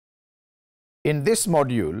In this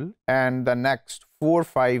module and the next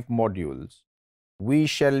 4-5 modules, we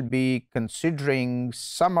shall be considering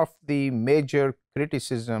some of the major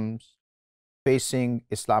criticisms facing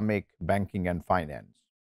Islamic banking and finance.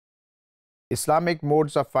 Islamic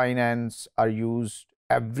modes of finance are used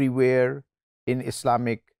everywhere in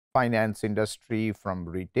Islamic finance industry, from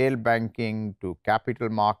retail banking to capital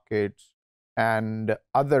markets and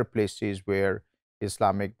other places where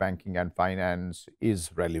Islamic banking and finance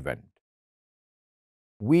is relevant.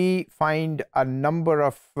 We find a number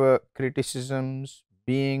of criticisms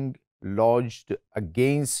being lodged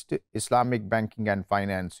against Islamic banking and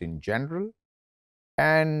finance in general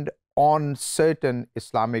and on certain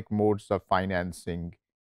Islamic modes of financing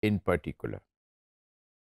in particular.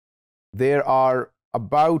 There are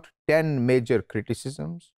about 10 major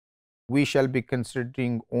criticisms. We shall be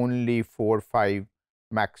considering only 4, 5,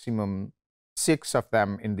 maximum 6 of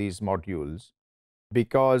them in these modules,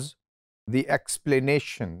 because the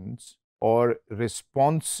explanations or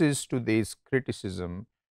responses to these criticism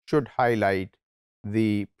should highlight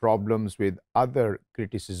the problems with other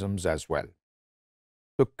criticisms as well.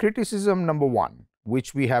 So criticism number 1,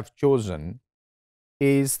 which we have chosen,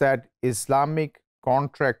 is that Islamic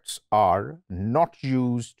contracts are not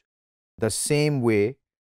used the same way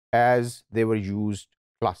as they were used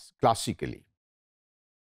classically.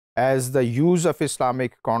 As the use of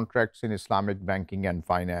Islamic contracts in Islamic banking and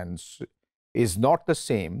finance is not the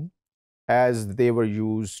same as they were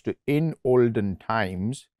used in olden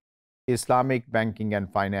times, Islamic banking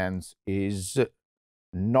and finance is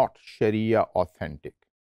not Sharia authentic.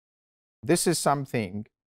 This is something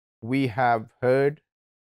we have heard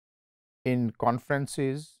in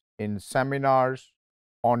conferences, in seminars,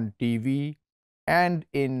 on TV, and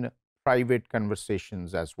in private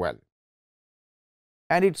conversations as well.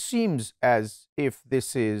 And it seems as if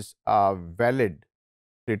this is a valid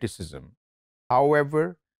criticism.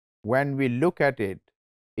 However, when we look at it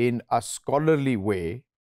in a scholarly way,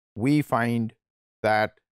 we find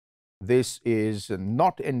that this is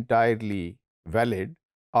not entirely valid,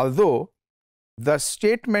 although the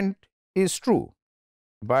statement is true,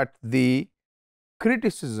 but the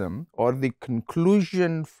criticism or the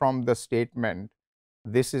conclusion from the statement,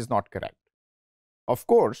 this is not correct. Of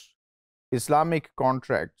course, Islamic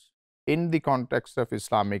contracts in the context of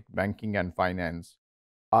Islamic banking and finance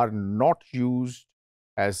are not used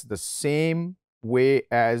as the same way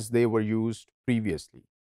as they were used previously.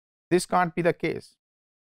 This can't be the case.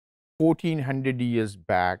 1400 years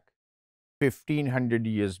back, 1500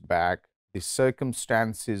 years back, the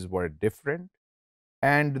circumstances were different,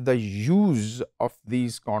 and the use of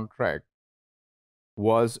these contracts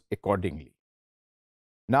was accordingly.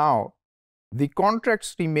 Now, the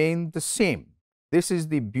contracts remain the same. This is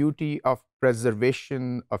the beauty of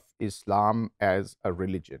preservation of Islam as a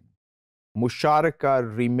religion. Musharaka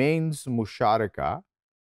remains musharaka,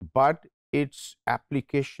 but its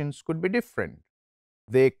applications could be different.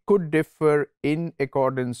 They could differ in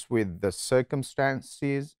accordance with the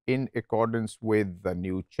circumstances, in accordance with the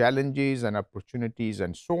new challenges and opportunities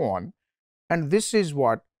and so on. And this is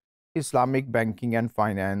what Islamic banking and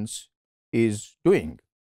finance is doing.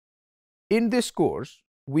 In this course,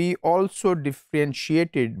 we also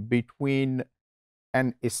differentiated between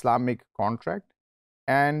an Islamic contract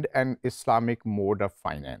and an Islamic mode of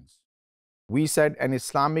finance. We said an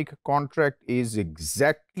Islamic contract is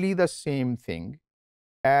exactly the same thing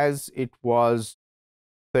as it was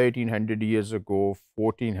 1300 years ago,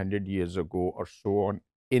 1400 years ago, or so on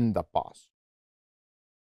in the past.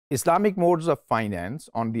 Islamic modes of finance,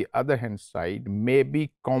 on the other hand side, may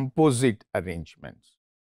be composite arrangements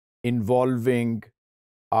involving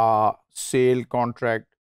a sale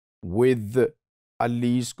contract with a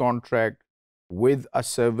lease contract, with a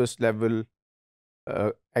service level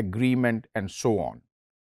agreement, and so on.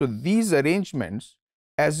 So these arrangements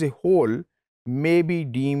as a whole may be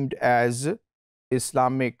deemed as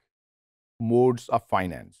Islamic modes of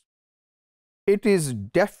finance. It is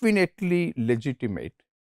definitely legitimate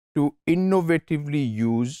to innovatively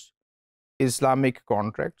use Islamic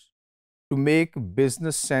contracts to make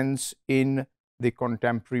business sense in the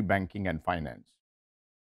contemporary banking and finance.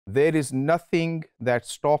 There is nothing that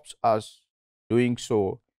stops us doing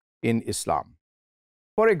so in Islam.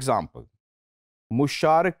 For example,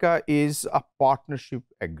 Musharaka is a partnership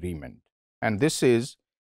agreement, and this is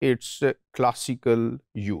its classical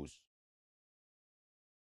use.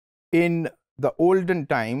 In the olden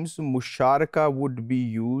times, Musharaka would be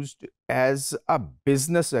used as a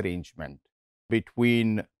business arrangement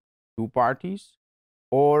between two parties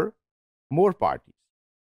or more parties.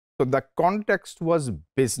 So the context was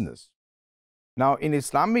business. Now, in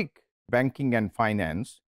Islamic banking and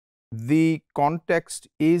finance, the context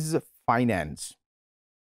is finance.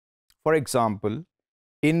 For example,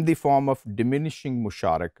 in the form of diminishing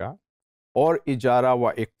musharaka or ijara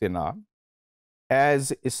wa iqtina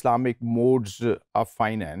as Islamic modes of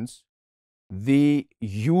finance, the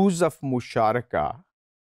use of musharaka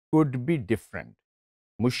could be different.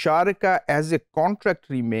 Musharaka as a contract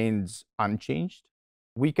remains unchanged.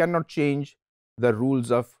 We cannot change the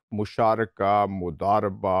rules of musharaka,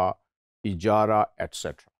 mudaraba, ijara,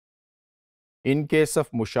 etc. In case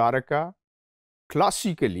of musharaka,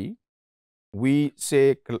 classically, we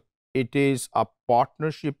say it is a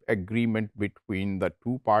partnership agreement between the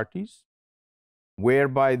two parties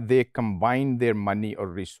whereby they combine their money or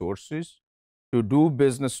resources to do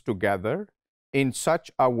business together in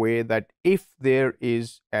such a way that if there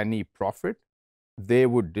is any profit, they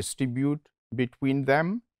would distribute between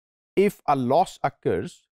them. If a loss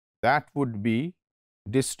occurs, that would be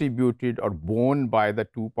distributed or borne by the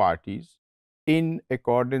two parties in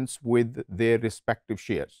accordance with their respective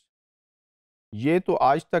shares. ये तो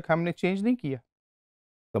आज तक हमने change नहीं किया.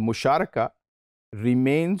 The musharaka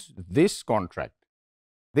remains this contract,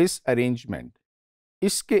 this arrangement.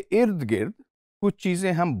 इसके इर्द गिर्द कुछ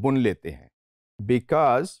चीजें हम बुन लेते हैं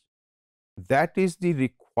because that is the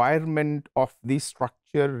requirement of the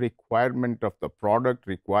structure, requirement of the product,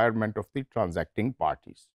 requirement of the transacting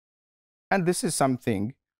parties. And this is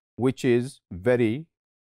something which is very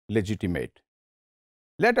legitimate.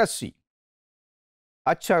 Let us see.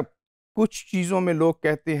 अच्छा, कुछ चीज़ों में लोग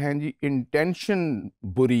कहते हैं जी इंटेंशन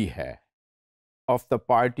बुरी है of the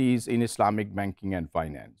parties in Islamic banking and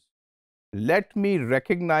finance. Let me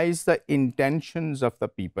recognize the intentions of the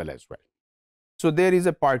people as well. So there is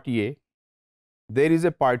a party A, there is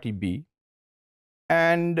a party B,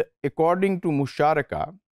 and according to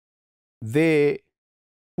musharaka, they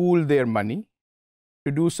pool their money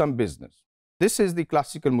to do some business. This is the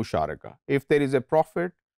classical musharaka. If there is a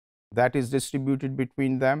profit, that is distributed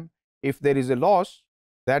between them. If there is a loss,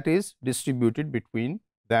 that is distributed between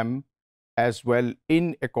them as well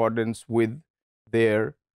in accordance with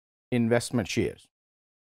their investment shares.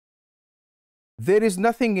 There is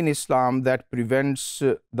nothing in Islam that prevents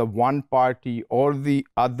the one party or the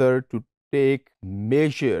other to take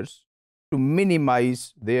measures to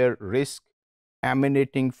minimize their risk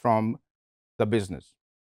emanating from the business.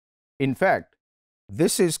 In fact,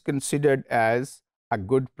 this is considered as a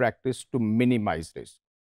good practice to minimize risk.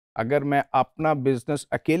 अगर मैं अपना business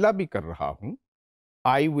अकेला भी कर रहा हूँ,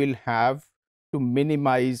 I will have to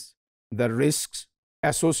minimize the risks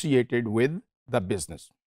associated with the business.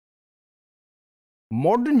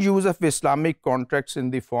 Modern use of Islamic contracts in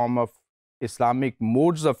the form of Islamic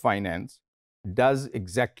modes of finance does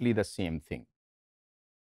exactly the same thing.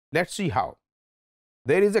 Let's see how.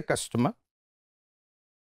 There is a customer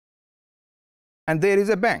and there is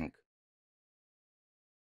a bank.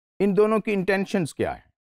 इन दोनों की intentions क्या है?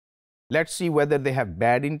 Let's see whether they have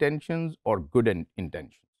bad intentions or good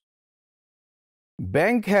intentions.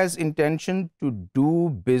 Bank has intention to do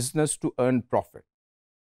business to earn profit,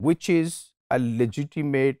 which is a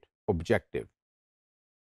legitimate objective.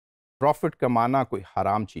 Profit कमाना कोई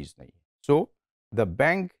हराम चीज नहीं. So the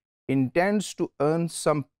bank intends to earn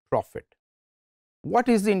some profit. What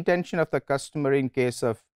is the intention of the customer in case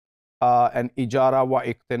of an ijara wa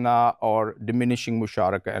iqtina or diminishing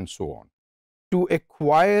musharaka and so on? To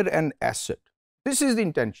acquire an asset. This is the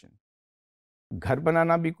intention. घर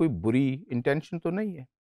बनाना भी कोई बुरी intention तो नहीं है.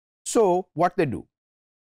 So what they do?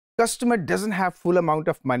 Customer doesn't have full amount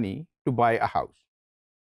of money to buy a house.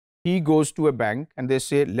 He goes to a bank and they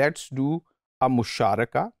say, let's do a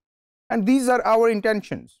musharaka. And these are our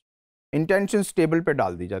intentions. Intentions table पे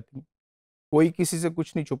डाल दी जाती हैं. कोई किसी से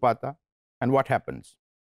कुछ नहीं छुपाता. And what happens?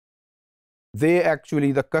 They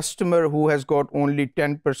actually, the customer who has got only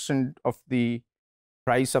 10% of the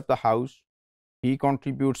price of the house, he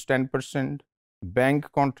contributes 10%,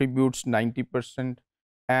 bank contributes 90%,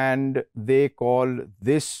 and they call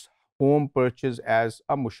this home purchase as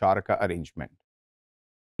a musharaka arrangement.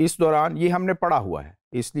 इस दौरान ये हमने पढ़ा हुआ है,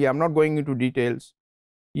 इसलिए I'm not going into details.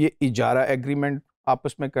 ये इजारा agreement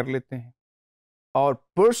आपस में कर लेते हैं और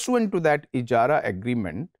pursuant to that इजारा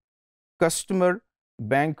agreement customer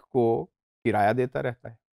bank को किराया देता रहता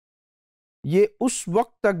है. ये उस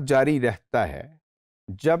वक्त तक जारी रहता है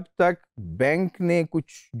जब तक बैंक ने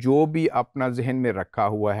कुछ जो भी अपना जहन में रखा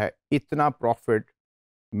हुआ है, इतना प्रॉफिट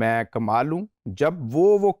मैं कमा लूं. जब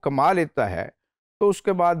वो कमा लेता है तो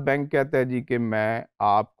उसके बाद बैंक कहता है जी कि मैं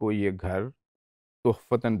आपको ये घर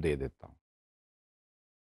तोहफतन दे देता हूं.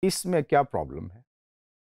 इसमें क्या प्रॉब्लम है?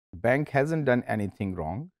 Bank hasn't done anything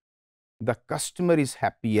wrong. The customer is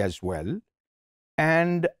happy as well.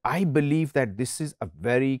 And I believe that this is a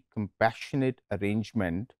very compassionate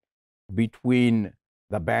arrangement between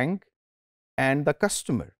the bank and the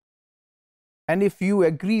customer. And if you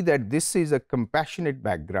agree that this is a compassionate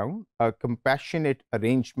background, a compassionate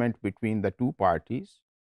arrangement between the two parties,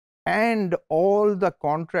 and all the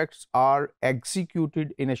contracts are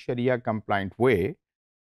executed in a Sharia compliant way,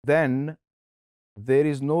 then there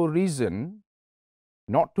is no reason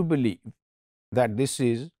not to believe that this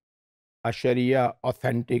is a Sharia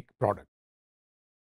authentic product.